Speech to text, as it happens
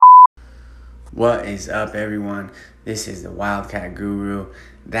What is up, everyone? This is the Wildcat Guru.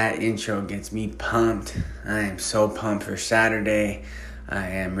 That intro gets me pumped. I am so pumped for Saturday. I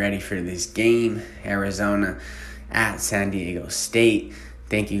am ready for this game, Arizona at San Diego State.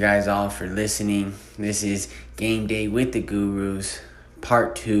 Thank you guys all for listening. This is Game Day with the Gurus,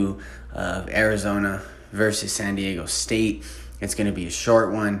 part 2 of Arizona versus San Diego State. It's going to be a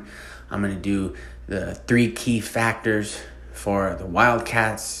short one. I'm going to do the 3 key factors for the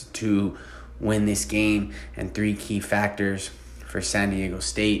Wildcats to win this game and 3 key factors for San Diego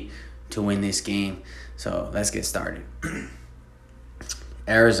State to win this game. So let's get started.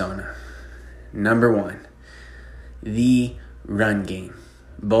 Arizona, number 1, the run game.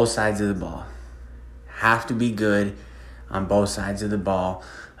 Both sides of the ball have to be good on both sides of the ball.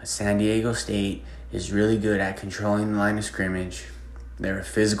 San Diego State is really good at controlling the line of scrimmage. They're a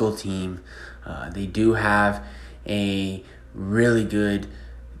physical team. They do have a really good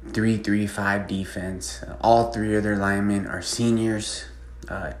 3-3-5 defense. All 3 of their linemen are seniors.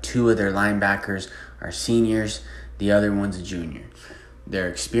 2 of their linebackers are seniors. The other one's a junior. They're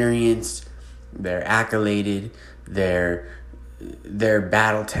experienced. They're accoladed. They're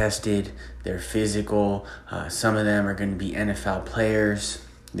battle tested. They're physical. Some of them are going to be NFL players.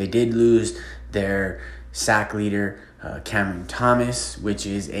 They did lose their sack leader, Cameron Thomas, which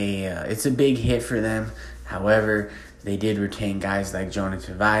is it's a big hit for them. However, they did retain guys like Jonah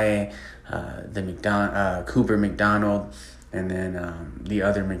Tavares, Cooper McDonald, and then the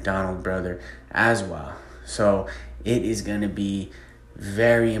other McDonald brother as well. So it is going to be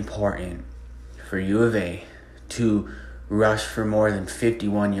very important for U of A to rush for more than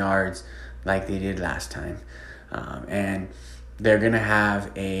 51 yards like they did last time. And they're going to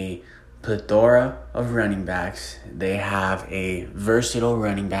have a plethora of running backs. They have a versatile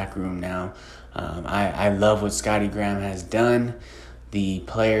running back room now. I love what Scotty Graham has done. The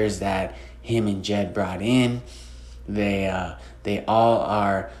players that him and Jed brought in, they all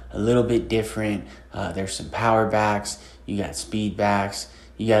are a little bit different. There's some power backs. You got speed backs.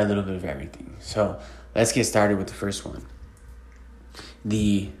 You got a little bit of everything. So let's get started with the first one.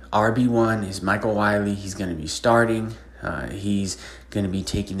 The RB1 is Michael Wiley. He's going to be starting. He's going to be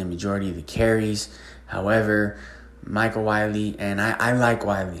taking the majority of the carries. However, Michael Wiley, and I like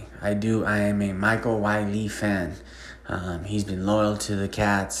Wiley. I do. I am a Michael Wiley fan. He's been loyal to the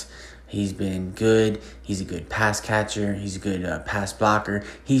Cats. He's been good. He's a good pass catcher. He's a good pass blocker.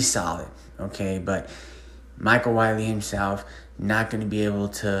 He's solid, okay? But Michael Wiley himself not going to be able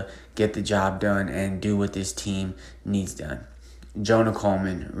to get the job done and do what this team needs done. Jonah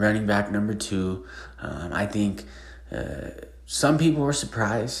Coleman, running back number 2. I think some people were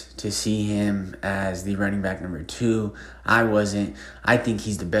surprised to see him as the running back number 2. I wasn't. I think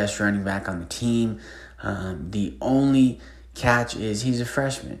he's the best running back on the team. The only catch is he's a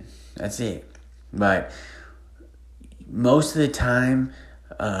freshman. That's it. But most of the time,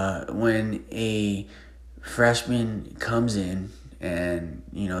 when a freshman comes in and,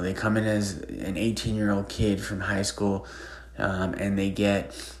 they come in as an 18-year-old kid from high school, and they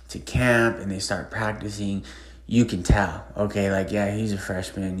get to camp and they start practicing, you can tell, okay, like, yeah, he's a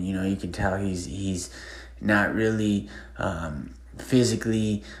freshman, you can tell he's not really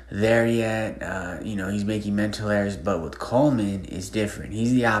physically there yet, he's making mental errors. But with Coleman, it's different.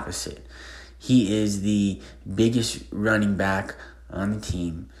 He's the opposite. He is the biggest running back on the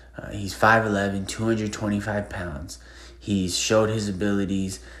team. He's 5'11", 225 pounds. He's showed his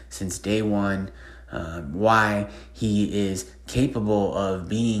abilities since day one, why he is capable of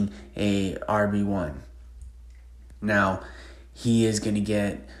being a RB1. Now, he is going to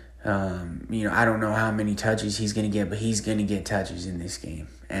get, I don't know how many touches he's going to get, but he's going to get touches in this game.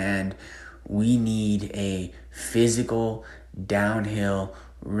 And we need a physical, downhill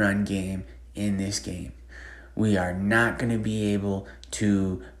run game in this game. We are not going to be able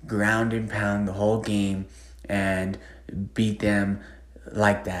to ground and pound the whole game and beat them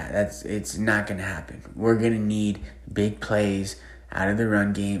like that. It's not going to happen. We're going to need big plays out of the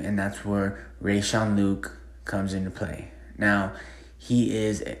run game, and that's where Rayshawn Luke comes into play. Now, he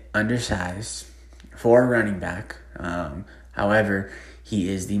is undersized for a running back. However, he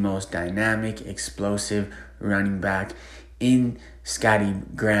is the most dynamic, explosive running back in Scotty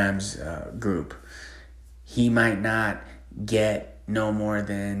Graham's group. He might not get no more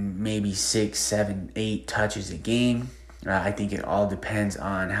than maybe 6, 7, 8 touches a game. I think it all depends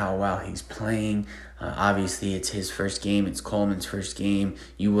on how well he's playing. Obviously, it's his first game. It's Coleman's first game.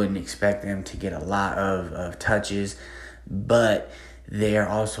 You wouldn't expect them to get a lot of touches. But they are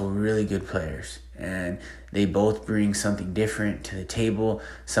also really good players. And they both bring something different to the table,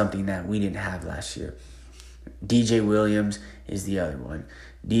 something that we didn't have last year. DJ Williams is the other one.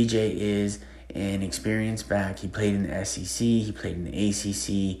 DJ is an experienced back. He played in the SEC. He played in the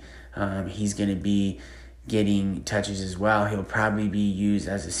ACC. He's going to be getting touches as well. He'll probably be used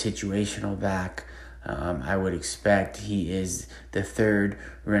as a situational back. I would expect he is the third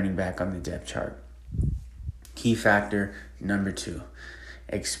running back on the depth chart. Key factor number 2,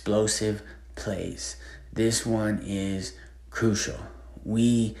 explosive plays. This one is crucial.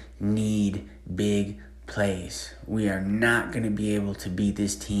 We need big plays. We are not going to be able to beat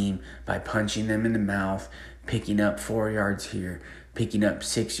this team by punching them in the mouth, picking up 4 yards here, picking up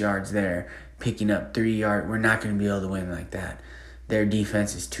 6 yards there, picking up 3 yards. We're not going to be able to win like that. Their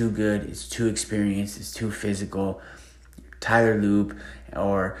defense is too good. It's too experienced. It's too physical. Tyler Loop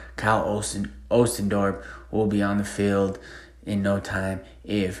or Kyle Ostendorp will be on the field in no time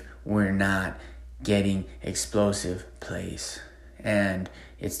if we're not getting explosive plays. And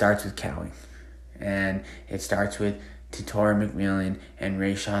it starts with Cowie. And it starts with Titora McMillan and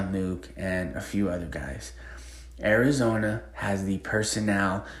Rayshawn Luke and a few other guys. Arizona has the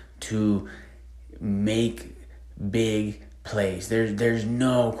personnel to make big plays. There's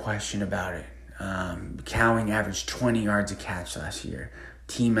no question about it. Cowing averaged 20 yards a catch last year.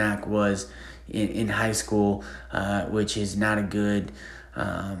 T-Mac was in high school, which is not a good,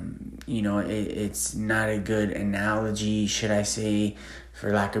 it's not a good analogy, should I say,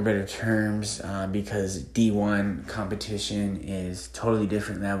 for lack of better terms, because D1 competition is totally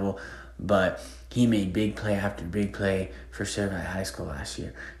different level, but he made big play after big play for Servite High School last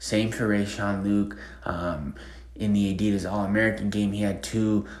year. Same for Rayshawn Luke. In the Adidas All-American game, he had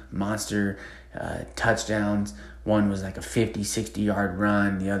 2 monster touchdowns. One was like a 50, 60-yard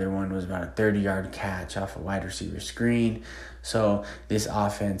run. The other one was about a 30-yard catch off a wide receiver screen. So this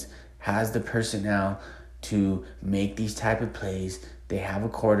offense has the personnel to make these type of plays. They have a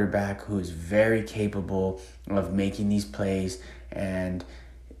quarterback who is very capable of making these plays, and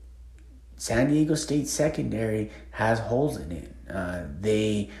San Diego State secondary has holes in it.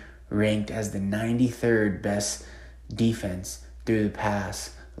 They ranked as the 93rd best defense through the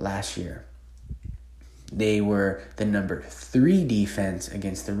pass last year. They were the number 3 defense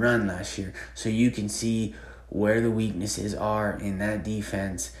against the run last year. So you can see where the weaknesses are in that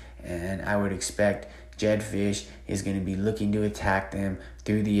defense, and I would expect Jed Fish is going to be looking to attack them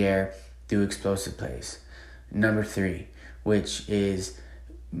through the air, through explosive plays. Number 3, which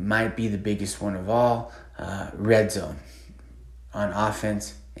might be the biggest one of all, red zone on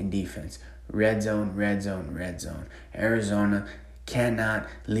offense and defense. Red zone, red zone, red zone. Arizona cannot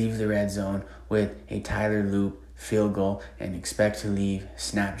leave the red zone with a Tyler Loop field goal and expect to leave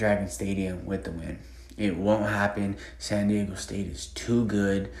Snapdragon Stadium with the win. It won't happen. San Diego State is too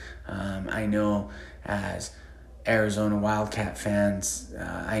good. I know as Arizona Wildcat fans,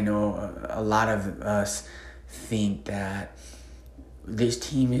 I know a lot of us think that this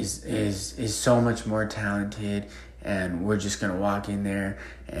team is so much more talented, and we're just gonna walk in there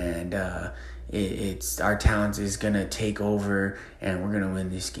and it's our talent is gonna take over and we're gonna win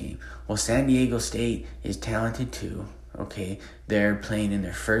this game. Well, San Diego State is talented too. Okay, they're playing in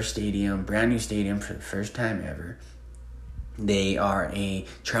their first stadium, brand new stadium for the first time ever. They are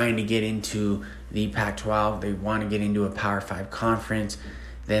trying to get into the Pac-12. They want to get into a Power 5 conference.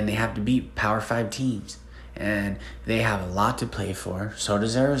 Then they have to beat Power 5 teams. And they have a lot to play for. So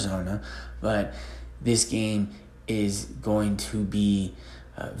does Arizona. But this game is going to be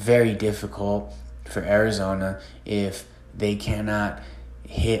very difficult for Arizona if they cannot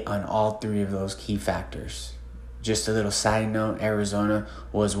hit on all 3 of those key factors. Just a little side note, Arizona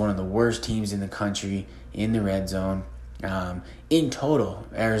was one of the worst teams in the country in the red zone. In total,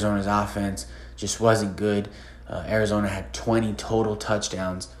 Arizona's offense just wasn't good. Arizona had 20 total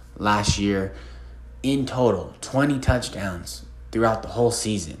touchdowns last year. In total, 20 touchdowns throughout the whole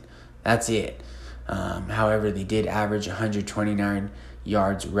season. That's it. However, they did average 129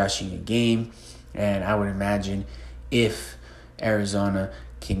 yards rushing a game. And I would imagine if Arizona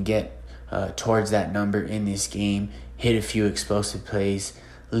can get towards that number in this game, hit a few explosive plays,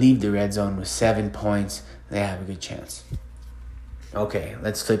 leave the red zone with 7 points, they have a good chance. Okay,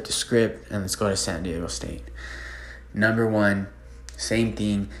 let's flip the script and let's go to San Diego State. Number 1, same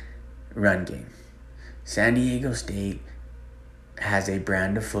thing, run game. San Diego State has a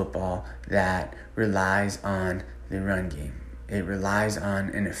brand of football that relies on the run game. It relies on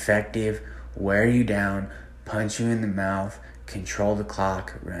an effective, wear you down, punch you in the mouth, control the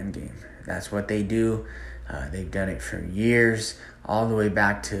clock run game. That's what they do. They've done it for years, all the way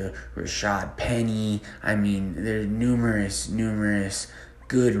back to Rashad Penny. I mean, there's numerous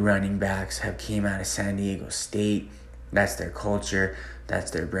good running backs have came out of San Diego State. That's their culture. That's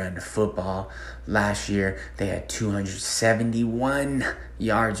their brand of football. Last year, they had 271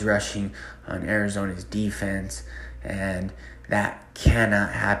 yards rushing on Arizona's defense, and that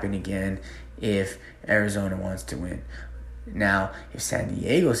cannot happen again if Arizona wants to win. Now, if San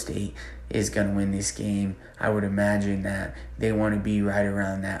Diego State is going to win this game, I would imagine that they want to be right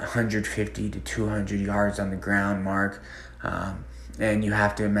around that 150 to 200 yards on the ground mark. And you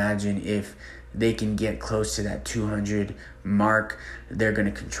have to imagine if they can get close to that 200 mark, they're going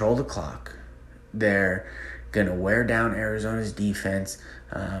to control the clock. They're going to wear down Arizona's defense,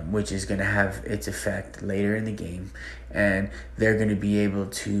 which is going to have its effect later in the game. And they're going to be able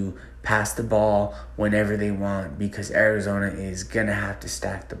to pass the ball whenever they want because Arizona is going to have to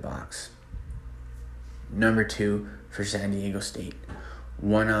stack the box. Number 2 for San Diego State,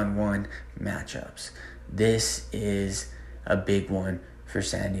 one-on-one matchups. This is a big one for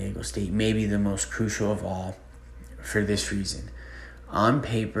San Diego State, maybe the most crucial of all for this reason. On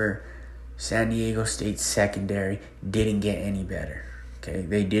paper, San Diego State's secondary didn't get any better. Okay,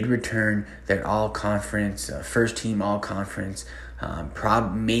 they did return their all-conference, first-team all-conference,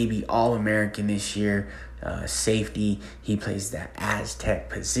 maybe all-American this year, safety. He plays that Aztec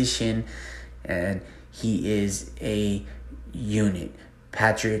position, and he is a unit.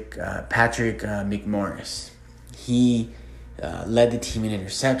 Patrick McMorris. He led the team in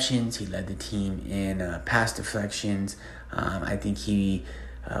interceptions. He led the team in pass deflections. I think he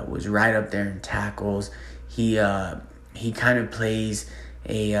was right up there in tackles. He kind of plays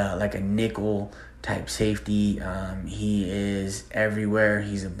like a nickel type safety. He is everywhere.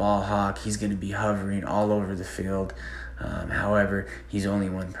 He's a ball hawk. He's going to be hovering all over the field. However, he's only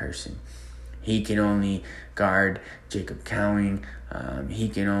one person. He can only guard Jacob Cowing. He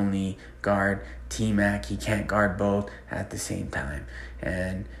can only guard T-Mac. He can't guard both at the same time.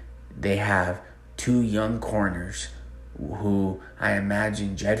 And they have 2 young corners who I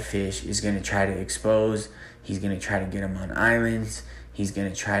imagine Jed Fish is going to try to expose. He's going to try to get them on islands. He's going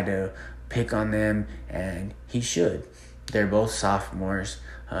to try to pick on them, and he should. They're both sophomores.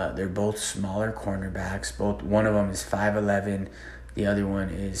 They're both smaller cornerbacks. One of them is 5'11". The other one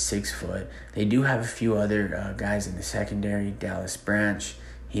is 6 foot. They do have a few other guys in the secondary. Dallas Branch,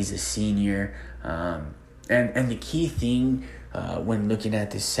 he's a senior. And the key thing when looking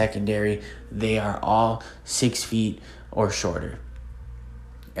at this secondary, they are all 6 feet or shorter.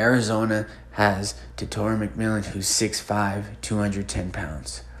 Arizona has Tator McMillan, who's 6'5", 210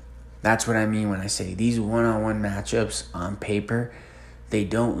 pounds. That's what I mean when I say these one-on-one matchups on paper, they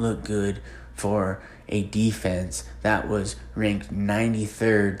don't look good for a defense that was ranked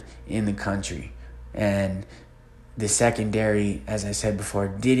 93rd in the country. And the secondary, as I said before,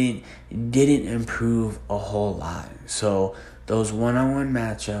 didn't improve a whole lot. So those one-on-one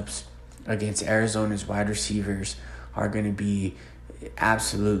matchups against Arizona's wide receivers are going to be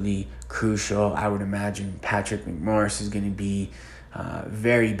absolutely crucial. I would imagine Patrick McMorris is going to be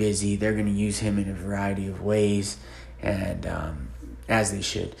very busy. They're going to use him in a variety of ways, and as they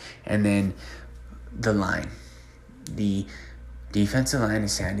should. And then the line. The defensive line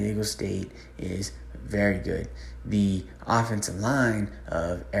of San Diego State is very good. The offensive line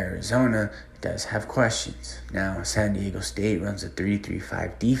of Arizona does have questions. Now, San Diego State runs a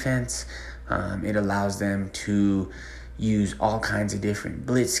 3-3-5 defense. It allows them to use all kinds of different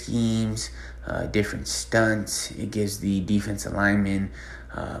blitz schemes, different stunts. It gives the defensive linemen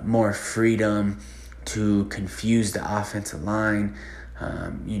more freedom to confuse the offensive line.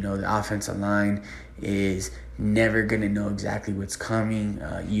 The offensive line is never going to know exactly what's coming.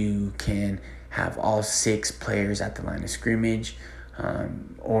 You can have all 6 players at the line of scrimmage,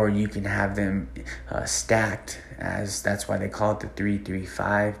 or you can have them stacked, as that's why they call it the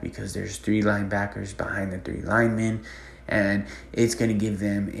 3-3-5, because there's 3 linebackers behind the 3 linemen, and it's going to give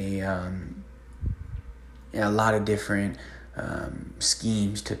them a lot of different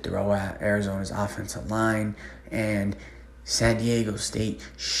schemes to throw at Arizona's offensive line. And San Diego State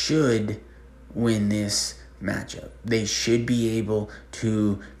should win this matchup. They should be able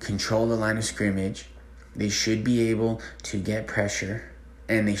to control the line of scrimmage. They should be able to get pressure,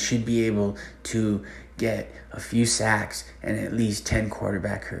 and they should be able to get a few sacks and at least 10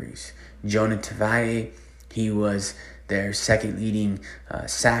 quarterback hurries. Jonah Tavaye, he was their second leading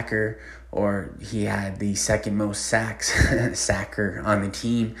sacker, or he had the second most sacks sacker on the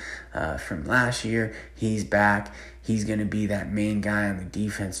team from last year. He's back. He's going to be that main guy on the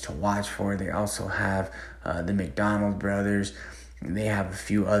defense to watch for. They also have the McDonald brothers. They have a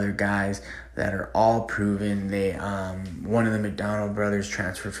few other guys that are all proven. One of the McDonald brothers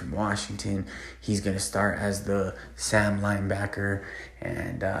transferred from Washington. He's going to start as the Sam linebacker.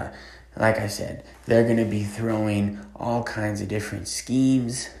 And like I said, they're going to be throwing all kinds of different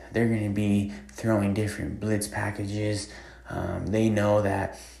schemes. They're going to be throwing different blitz packages. They know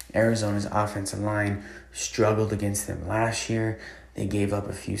that Arizona's offensive line struggled against them last year. They gave up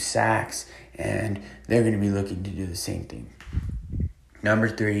a few sacks, and they're going to be looking to do the same thing. Number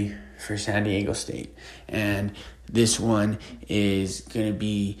 3 for San Diego State. And this one is going to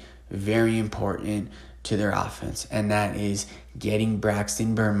be very important to their offense, and that is getting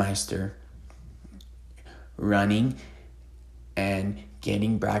Braxton Burmeister running and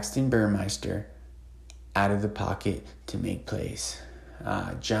getting Braxton Burmeister out of the pocket to make plays.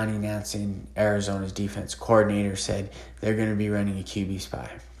 Johnny Nansen, Arizona's defense coordinator, said they're going to be running a QB spy.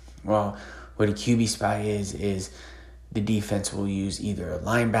 Well, what a QB spy is the defense will use either a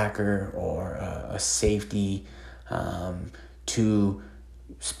linebacker or a safety to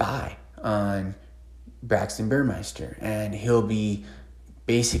spy on Braxton Burmeister, and he'll be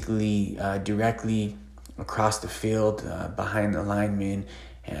basically directly across the field behind the lineman,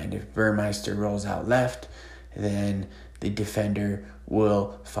 and if Burmeister rolls out left, then the defender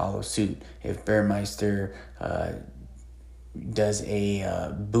will follow suit. If Burmeister does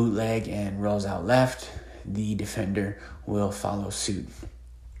a bootleg and rolls out left, the defender will follow suit.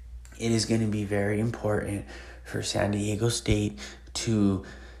 It is going to be very important for San Diego State to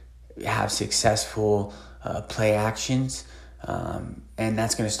have successful play actions, and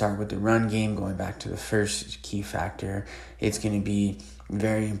that's going to start with the run game. Going back to the first key factor, it's going to be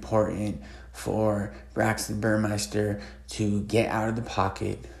very important for Braxton Burmeister to get out of the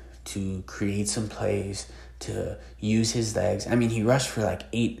pocket, to create some plays, to use his legs. I mean, he rushed for like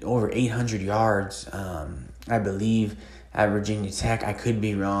over 800 yards, I believe, at Virginia Tech. I could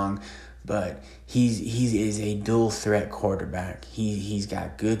be wrong, but he is a dual threat quarterback. He's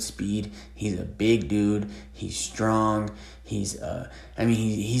got good speed. He's a big dude. He's strong. He's a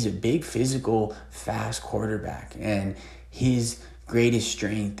big, physical, fast quarterback, and his greatest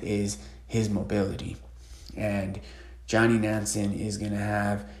strength is his mobility. And Johnny Nansen is going to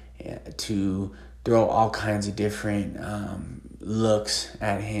have to throw all kinds of different looks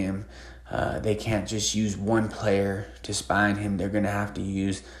at him. They can't just use one player to spy on him. They're going to have to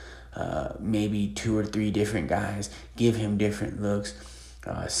use maybe 2 or 3 different guys, give him different looks,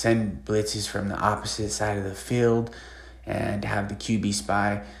 send blitzes from the opposite side of the field, and have the QB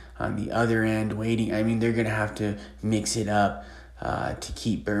spy on the other end waiting. I mean, they're going to have to mix it up to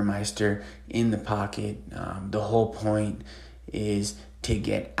keep Burmeister in the pocket. The whole point is to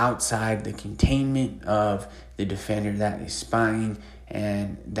get outside the containment of the defender that is spying,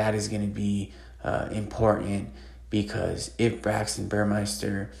 and that is going to be important, because if Braxton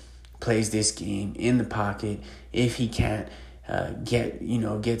Burmeister plays this game in the pocket, if he can't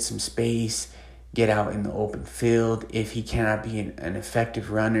get some space, get out in the open field, if he cannot be an effective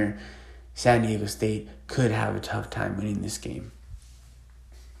runner, San Diego State could have a tough time winning this game.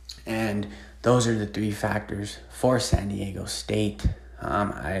 And those are the 3 factors for San Diego State.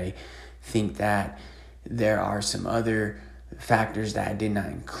 I think that there are some other factors that I did not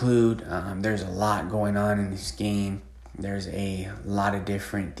include. There's a lot going on in this game. There's a lot of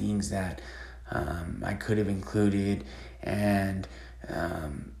different things that I could have included, and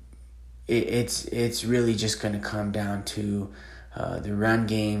it's really just going to come down to the run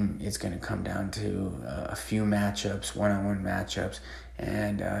game. It's going to come down to a few matchups, one-on-one matchups,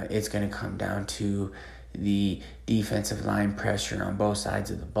 and it's going to come down to the defensive line pressure on both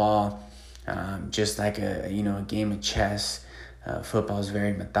sides of the ball. Just like a game of chess, football is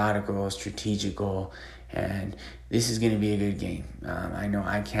very methodical, strategical, and this is going to be a good game. I know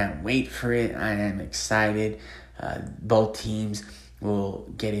I can't wait for it. I am excited. Both teams will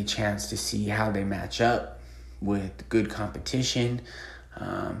get a chance to see how they match up with good competition.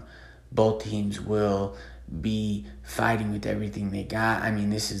 Both teams will be fighting with everything they got. I mean,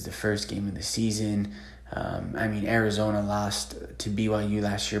 this is the first game of the season. Arizona lost to BYU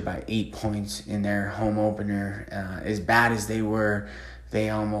last year by 8 points in their home opener. As bad as they were, they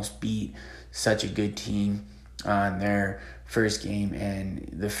almost beat such a good team on their first game. And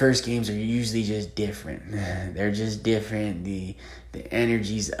the first games are usually just different. They're just different. The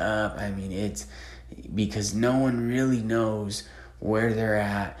energy's up. I mean, it's because no one really knows where they're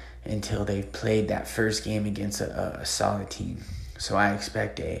at until they've played that first game against a solid team. So I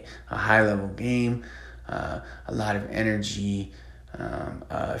expect a high-level game, a lot of energy,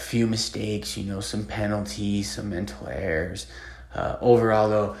 a few mistakes, some penalties, some mental errors. Overall,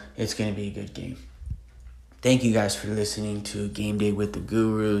 though, it's going to be a good game. Thank you guys for listening to Game Day with the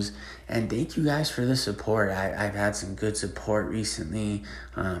Gurus, and thank you guys for the support. I've had some good support recently.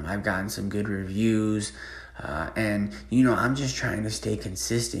 I've gotten some good reviews, and I'm just trying to stay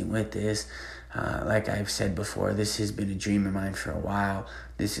consistent with this. Like I've said before, this has been a dream of mine for a while.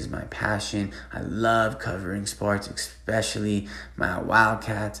 This is my passion. I love covering sports, especially my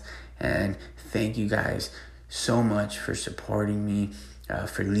Wildcats, and thank you guys so much for supporting me.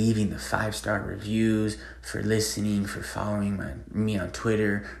 For leaving the 5-star reviews, for listening, for following me on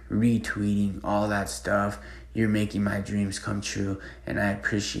Twitter, retweeting, all that stuff. You're making my dreams come true, and I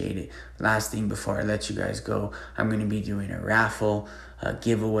appreciate it. Last thing before I let you guys go, I'm going to be doing a raffle, a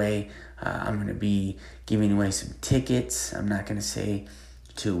giveaway. I'm going to be giving away some tickets. I'm not going to say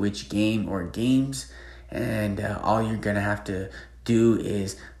to which game or games, and all you're going to have to do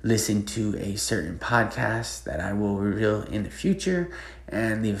is listen to a certain podcast that I will reveal in the future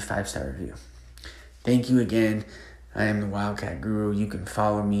and leave a 5-star review. Thank you again. I am the Wildcat Guru. You can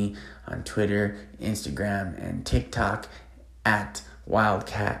follow me on Twitter, Instagram, and TikTok at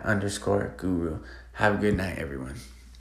Wildcat_Guru. Have a good night, everyone.